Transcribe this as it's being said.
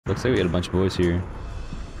Looks like we got a bunch of boys here.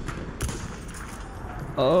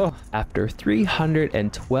 Oh, after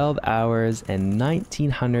 312 hours and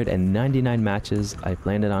 1999 matches, I've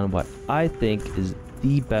landed on what I think is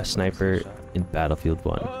the best sniper in Battlefield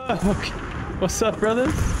 1. Okay. What's up,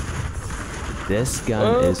 brothers? This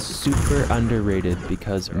gun is super underrated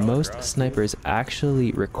because most snipers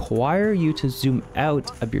actually require you to zoom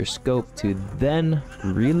out of your scope to then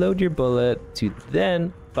reload your bullet to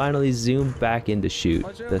then finally zoom back in to shoot.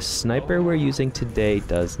 The sniper we're using today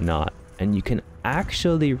does not, and you can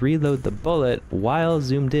actually reload the bullet while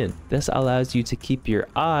zoomed in. This allows you to keep your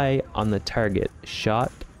eye on the target,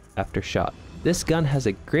 shot after shot. This gun has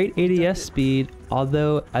a great ADS speed,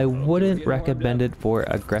 although I wouldn't recommend it for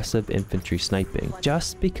aggressive infantry sniping,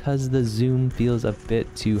 just because the zoom feels a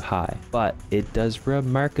bit too high, but it does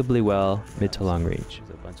remarkably well mid to long range.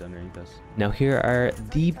 Now here are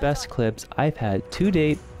the best clips I've had to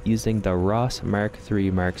date using the Ross Mark III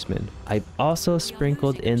Marksman. I've also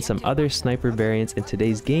sprinkled in some other sniper variants in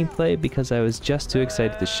today's gameplay because I was just too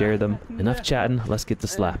excited to share them. Enough chatting, let's get to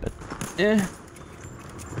slapping.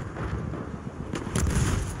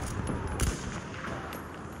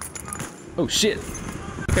 Oh shit!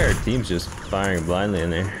 Look at our team's just firing blindly in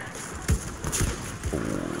there.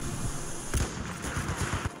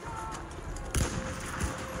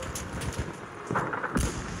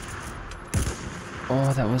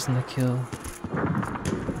 Oh, that wasn't a kill.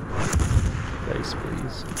 Dice,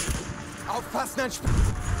 please. Oh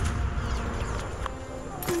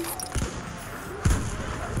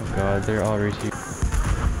god, they're all right here.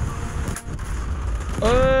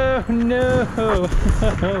 Oh no!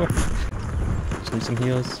 Just need some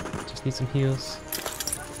heals. Just need some heals.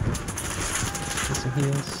 Need some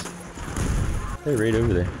heals. They're right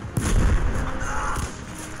over there.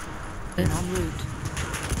 En route.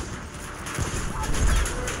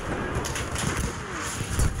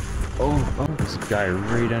 Oh, this guy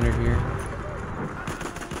right under here.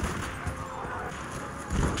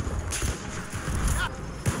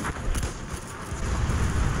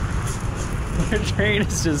 Your train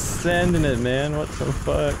is just sending it, man. What the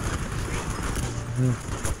fuck?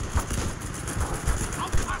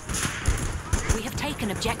 We have taken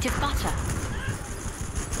objective butter.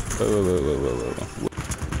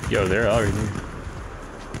 Whoa. Yo, they're already here.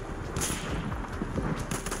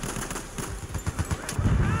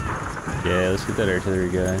 Yeah, let's get that artillery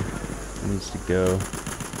guy. He needs to go.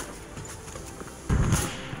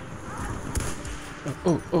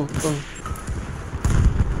 Oh.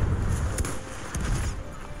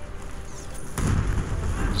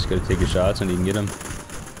 Just gotta take your shots and you can get him.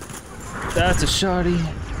 That's a shotty.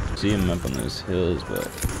 See him up on those hills, but...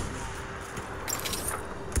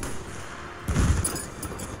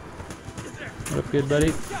 What up, good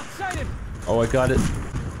buddy? Oh, I got it.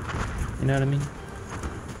 You know what I mean?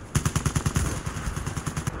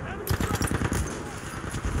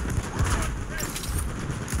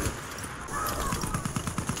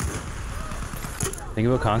 Think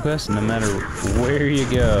about Conquest, no matter where you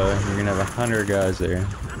go, you're gonna have 100 guys there.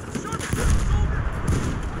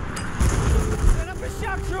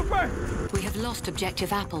 We have lost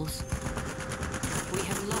objective apples. We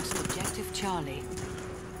have lost objective Charlie.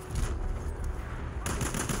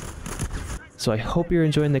 So I hope you're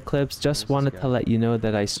enjoying the clips. Just wanted to let you know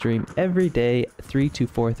that I stream every day 3 to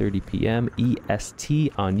 4:30 p.m.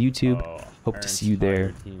 EST on YouTube. Hope to see you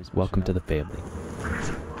there. Welcome to the family.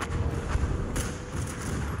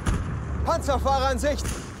 Panzerfahrer in Sicht!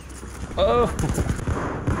 Oh!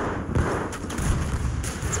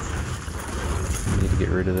 Need to get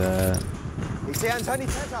rid of that. Ich sehe einen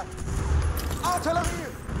Sanitäter! Artillerie!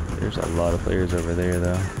 There's a lot of players over there,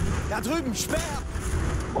 though. Da drüben, Speer!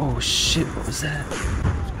 Oh shit, what was that?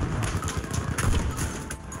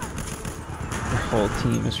 The whole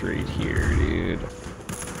team is right here, dude.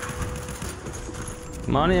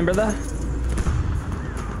 Come on in, brother.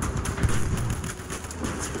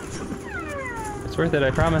 It's worth it,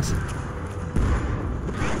 I promise.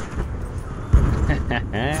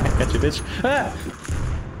 Got you, bitch. Ah!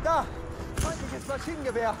 Da! Feindliches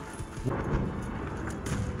Maschinengewehr!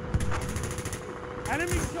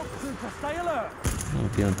 Enemy shock trooper, stay alert! I'm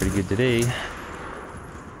feeling pretty good today.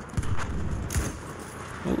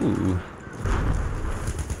 Ooh.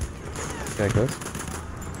 Guy close.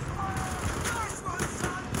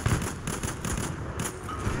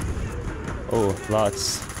 Oh,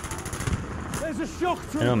 lots. There's a shock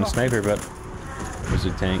trooper! I know I'm a sniper, but there's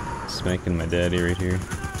a tank smacking my daddy right here.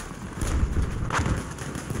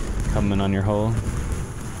 Coming on your hole.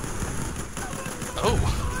 Oh,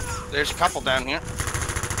 there's a couple down here.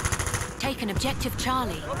 Taken objective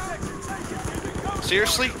Charlie.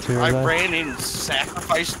 Seriously, I ran in and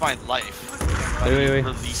sacrificed my life. Wait.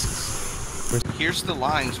 Releases. Here's the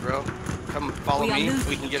lines, bro. Come follow me if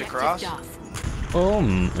we can get across.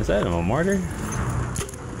 Is that a mortar?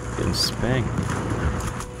 Getting spanked.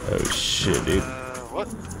 Oh shit, dude. What?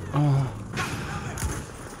 Oh.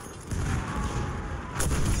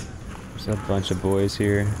 There's a bunch of boys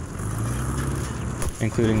here,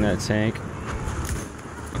 including that tank.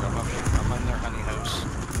 I'm in their honey house.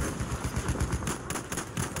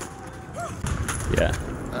 Yeah.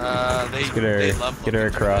 They love get her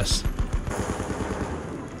across.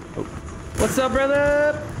 Oh. What's up,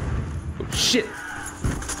 brother? Oh shit.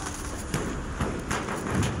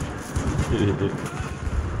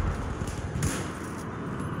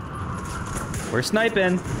 We're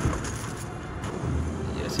sniping.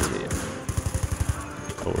 Yes, yeah.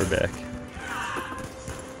 Oh, we're back.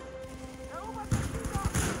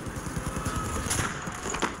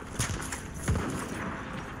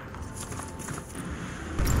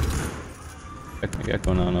 What we got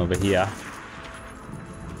going on over here?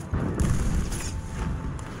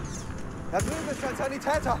 Da drüben ist ein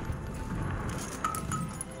Sanitäter.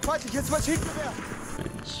 Feindliches Maschinengewehr.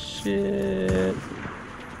 Shit.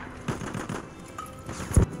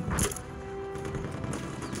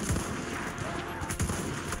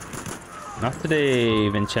 Not today,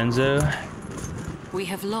 Vincenzo. We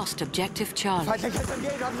have lost objective Charlie. Feindliches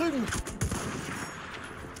MG da drüben.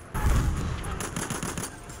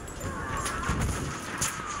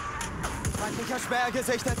 Feindlicher Sperr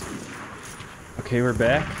gesichtet. Okay, we're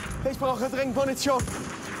back. Ich brauche dringend Munition.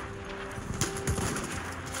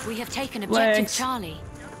 We have taken objective Thanks. Charlie.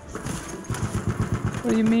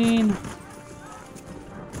 What do you mean?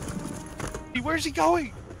 Where's he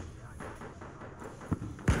going?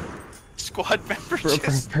 Squad member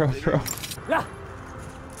just... Bro. Ja.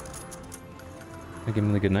 I give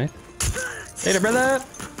him the good knife. Later, brother!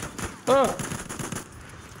 Oh!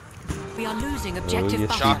 We are losing objective yes,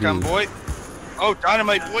 Buffalo. Shotgun boy. Oh,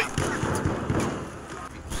 dynamite boy.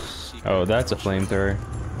 Oh, that's a flamethrower.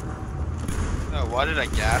 No, why did I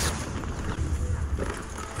gasp?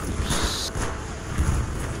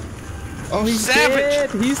 Oh, he's savage! dead!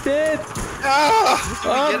 He's dead! Ah!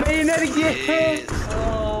 Oh, bayonet again! Yes.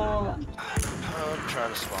 Oh. I'm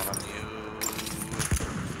trying to spawn on you.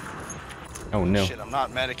 Oh no. Shit, I'm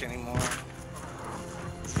not medic anymore.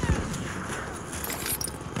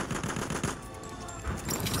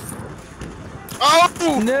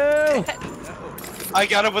 Oh! No! I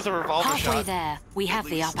got him with a revolver Halfway shot. there, we have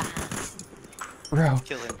the least. upper hand. Bro.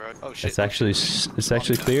 Kill him, bro. Oh shit. It's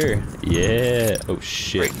actually clear. Yeah. Oh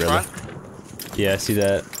shit, Right in brother. front. Yeah, I see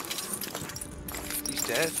that. He's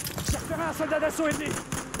dead.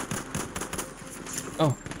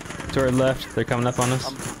 Oh, to our left. They're coming up on us.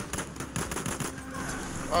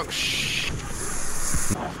 Oh shit.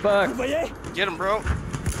 Fuck. Get him, bro.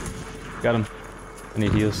 Got him. I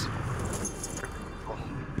need heals.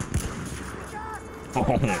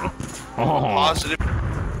 Oh. Positive.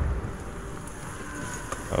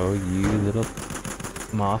 Oh, you little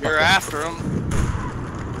motherfucker. You're after him.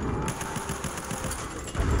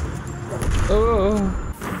 Oh.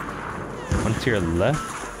 One to your left.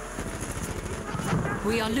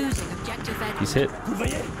 We are losing objective Edward. He's hit.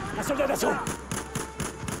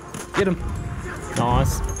 Get him.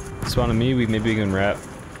 Nice. Spawn on me. Maybe we can wrap.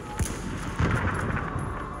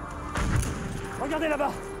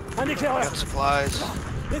 Got supplies.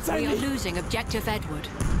 We are losing objective Edward.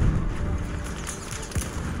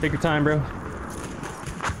 Take your time, bro.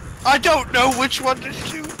 I don't know which one to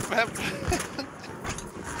shoot. They're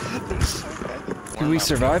so bad. Did we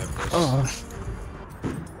survive? Oh.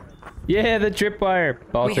 Yeah, the tripwire.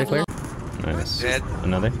 Ball We have tickler. Nice. Dead.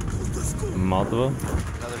 Another. Multiple.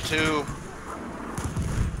 Another two.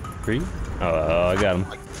 3. Oh, I got him.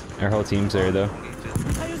 Our whole team's there, though.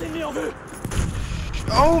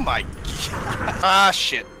 Oh my god. Ah,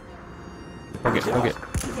 shit. Okay.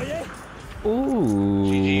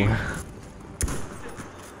 Ooh.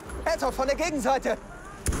 Etwa von der Gegenseite.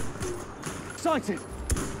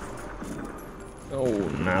 Oh,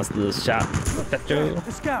 nice little shot.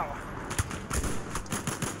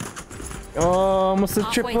 Oh, almost a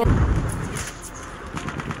Halfway triple.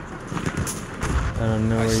 I don't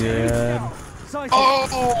know where you're at.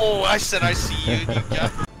 Oh, I said I see you. You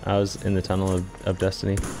got I was in the tunnel of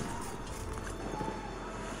destiny.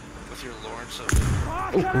 with your Lawrence of...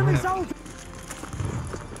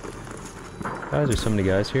 Guys, there's so many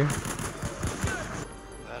guys here.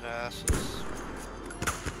 That ass is...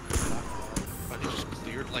 I just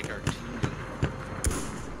cleared like our team.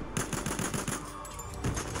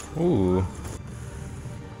 Ooh.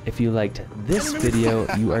 If you liked this video,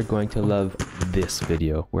 you are going to love this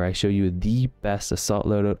video where I show you the best assault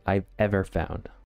loadout I've ever found.